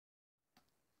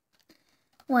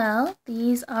Well,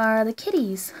 these are the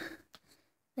kitties.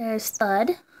 There's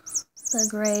Thud, the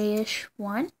grayish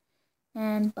one,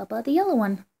 and Bubba, the yellow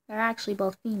one. They're actually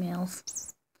both females.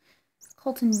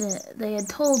 They had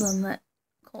told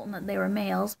Colton that they were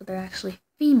males, but they're actually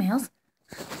females.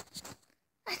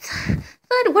 Thud,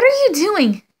 what are you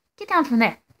doing? Get down from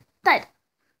there. Thud.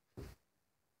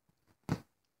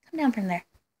 Come down from there.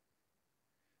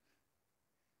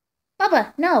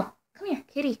 Bubba, no. Come here,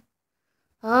 kitty.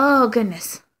 Oh,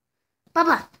 goodness.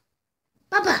 Bubba.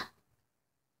 Bubba.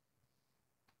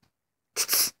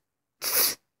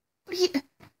 What are you...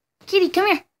 Kitty, come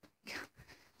here.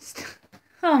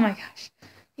 Oh, my gosh.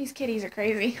 These kitties are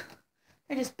crazy.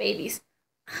 They're just babies.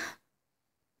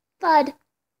 Thud,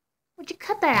 would you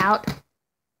cut that out?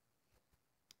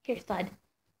 Here, Thud.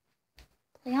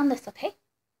 Play on this, okay?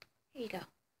 Here you go.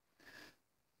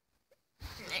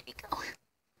 There you go.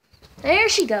 There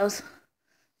she goes.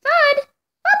 Thud!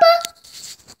 Bubba!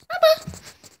 Bubba!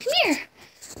 Come here.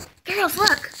 Girls,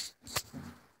 look.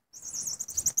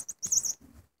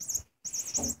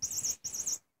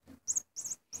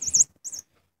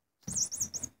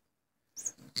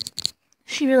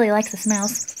 She really likes this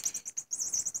mouse.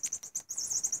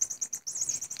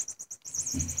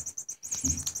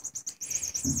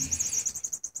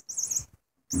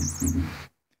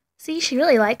 See, she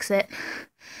really likes it.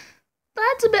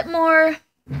 That's a bit more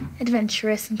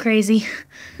adventurous and crazy.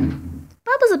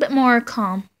 Bubba's a bit more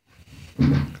calm.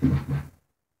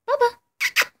 Bubba!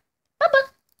 Bubba!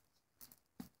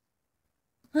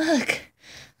 Look!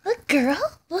 Look,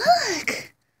 girl!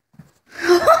 Look!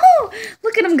 Oh,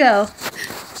 look at them go!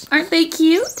 Aren't they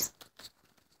cute?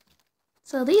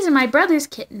 So these are my brother's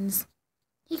kittens.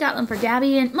 He got them for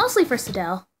Gabby and mostly for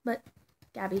Sidel, but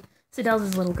Gabby. Sidel's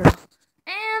his little girl.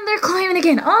 And they're climbing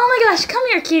again. Oh my gosh, come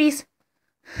here, kitties.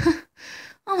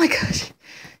 Oh my gosh.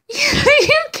 You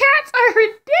cats are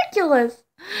ridiculous.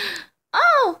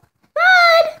 Oh,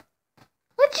 Bud!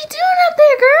 What you doing up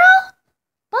there, girl?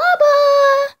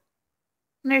 Bubba!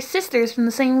 And they're sisters from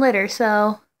the same litter,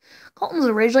 so Colton was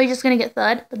originally just going to get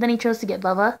Thud, but then he chose to get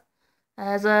Bubba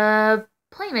as a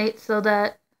playmate so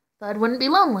that Thud wouldn't be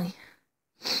lonely.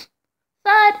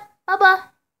 Thud, Bubba,